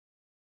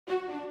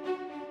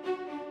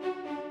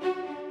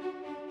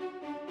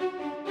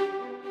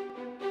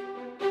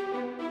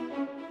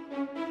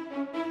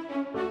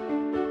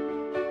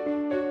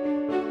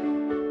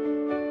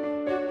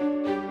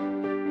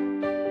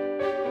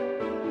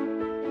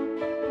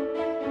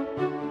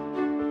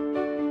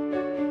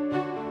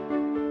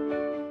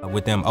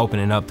With them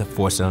opening up the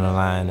 4-cylinder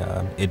line,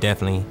 it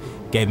definitely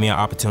gave me an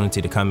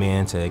opportunity to come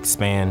in to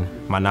expand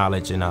my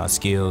knowledge and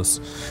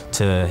skills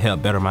to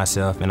help better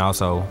myself and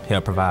also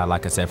help provide,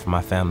 like I said, for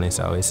my family.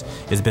 So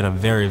it's been a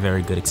very,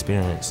 very good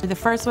experience. The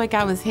first week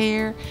I was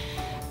here,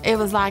 it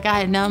was like I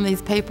had known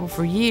these people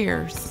for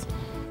years.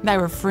 They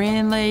were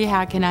friendly.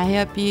 How can I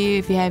help you?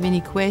 If you have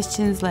any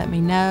questions, let me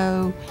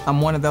know.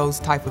 I'm one of those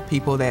type of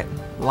people that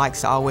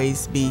likes to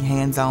always be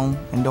hands-on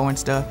and doing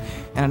stuff.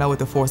 And I know with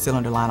the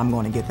 4-cylinder line, I'm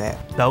going to get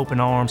that. The open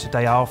arms that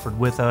they offered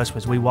with us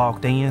as we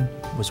walked in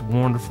was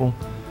wonderful.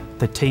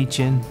 The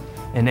teaching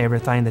and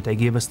everything that they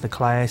give us, the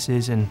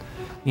classes, and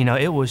you know,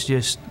 it was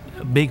just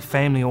a big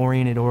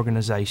family-oriented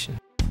organization.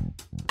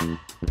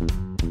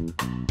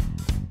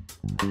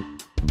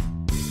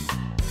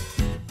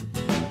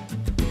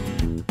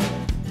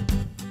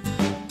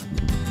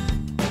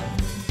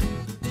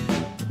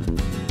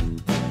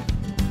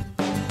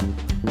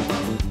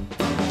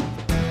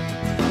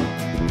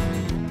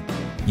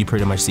 You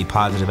pretty much see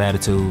positive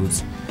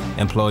attitudes,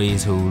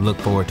 employees who look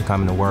forward to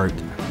coming to work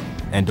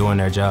and doing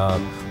their job,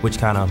 which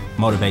kind of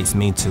motivates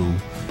me to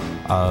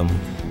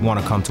want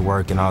to come to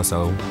work and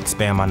also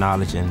expand my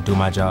knowledge and do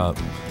my job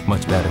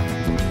much better.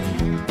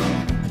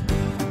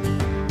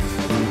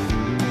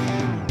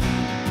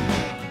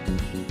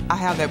 I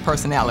have that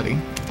personality,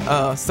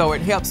 so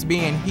it helps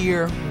being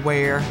here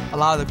where a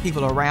lot of the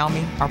people around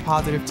me are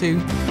positive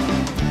too.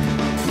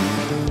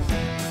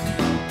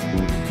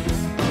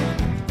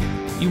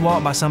 You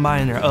walk by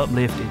somebody and they're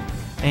uplifted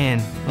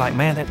and like,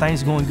 man, that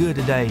thing's going good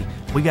today.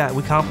 We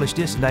accomplished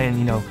this today, and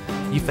you know,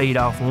 you feed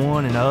off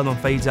one and the other one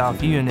feeds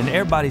off you, and then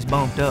everybody's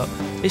bumped up.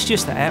 It's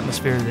just the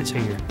atmosphere that's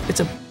here.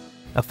 It's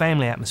a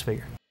family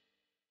atmosphere.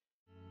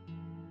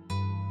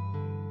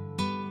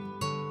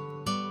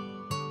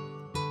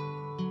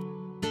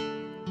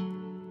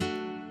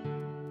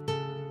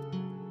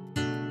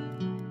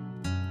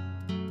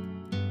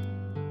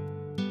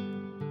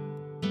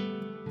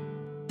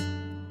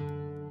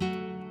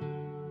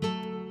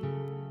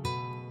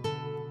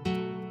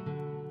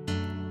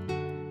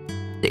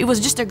 It was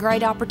just a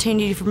great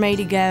opportunity for me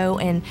to go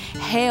and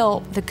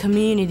help the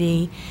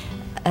community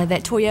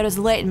that Toyota's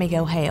letting me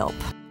go help.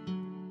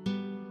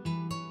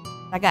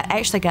 I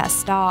actually got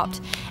stopped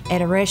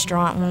at a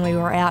restaurant when we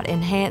were out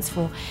in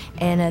Huntsville,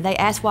 and they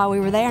asked why we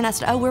were there, and I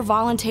said, oh, we're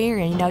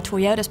volunteering. You know,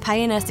 Toyota's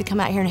paying us to come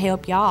out here and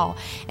help y'all.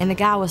 And the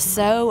guy was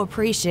so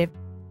appreciative.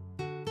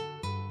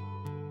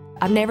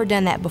 I've never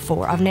done that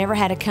before. I've never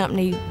had a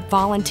company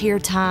volunteer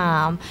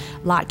time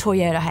like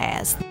Toyota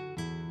has.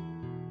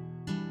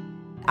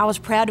 I was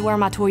proud to wear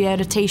my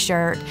Toyota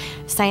t-shirt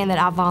saying that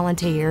I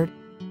volunteered.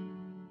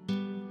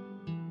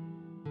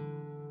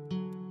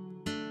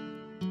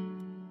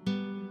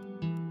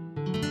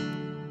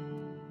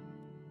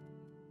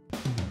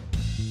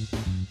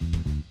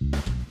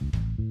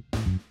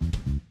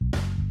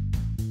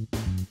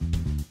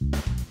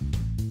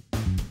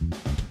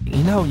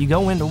 You know, you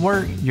go into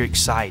work, you're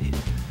excited.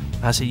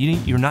 I said,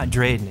 you're not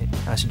dreading it.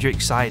 I said, you're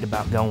excited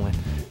about going.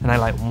 And they're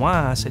like,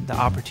 why? I said, the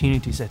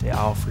opportunities that they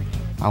offer you.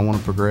 I want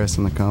to progress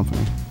in the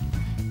company.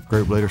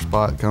 Group leader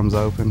spot comes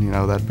open, you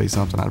know, that'd be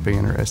something I'd be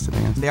interested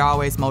in. They're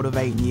always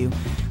motivating you,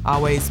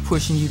 always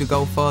pushing you to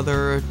go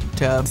further,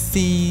 to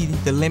see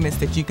the limits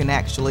that you can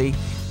actually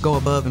go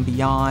above and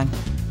beyond.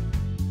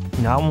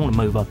 You know, I want to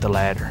move up the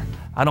ladder.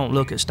 I don't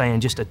look at staying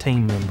just a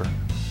team member,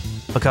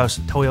 because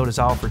Toyota's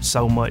offered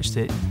so much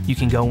that you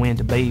can go in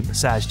to be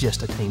besides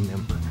just a team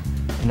member.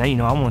 And you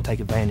know, I want to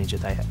take advantage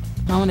of that.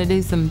 I want to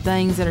do some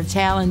things that are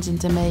challenging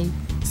to me.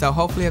 So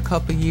hopefully a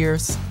couple of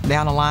years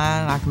down the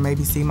line, I can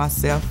maybe see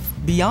myself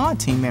beyond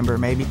team member,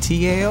 maybe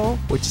TL,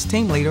 which is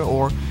team leader,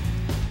 or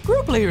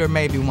group leader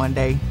maybe one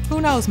day.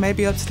 Who knows,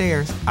 maybe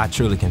upstairs. I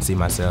truly can see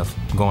myself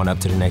going up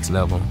to the next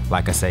level.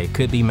 Like I say, it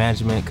could be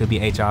management, could be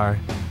HR,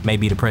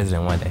 maybe the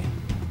president one day.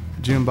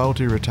 Jim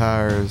Bolte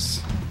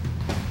retires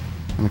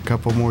in a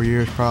couple more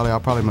years probably. I'll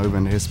probably move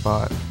into his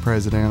spot,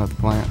 president of the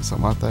plant,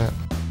 something like that.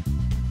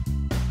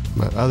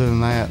 But other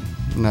than that,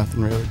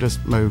 nothing really,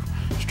 just move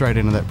straight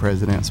into that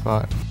president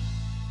spot.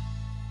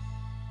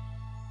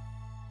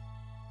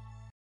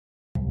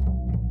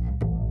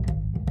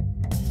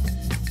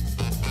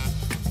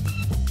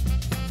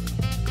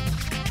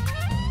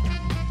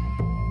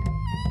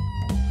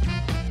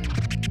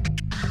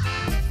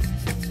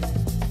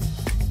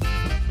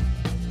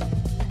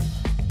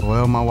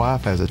 Well, my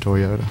wife has a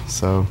Toyota,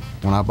 so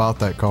when I bought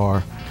that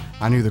car,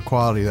 I knew the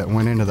quality that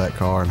went into that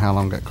car and how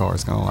long that car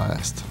is going to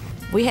last.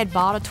 We had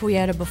bought a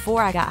Toyota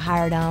before I got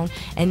hired on,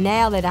 and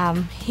now that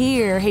I'm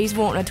here, he's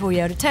wanting a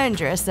Toyota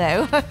Tundra,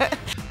 so.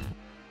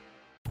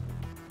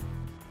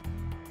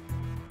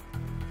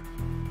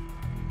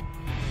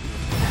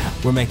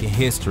 We're making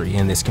history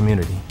in this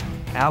community.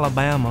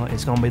 Alabama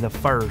is going to be the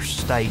first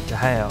state to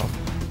have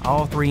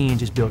all 3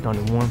 engines built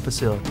under one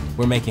facility.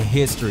 We're making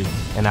history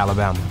in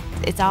Alabama.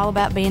 It's all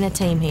about being a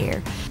team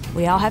here.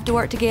 We all have to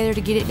work together to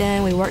get it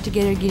done. We work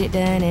together to get it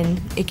done, and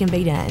it can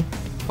be done.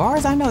 As far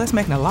as I know, that's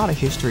making a lot of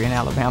history in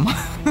Alabama.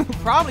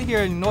 Probably here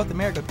in North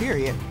America,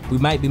 period. We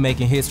might be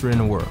making history in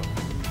the world.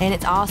 and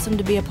it's awesome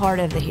to be a part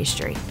of the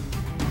history,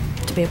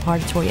 to be a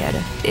part of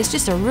Toyota. It's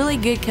just a really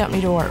good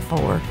company to work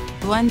for.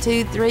 1,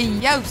 2, 3,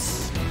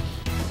 Yost!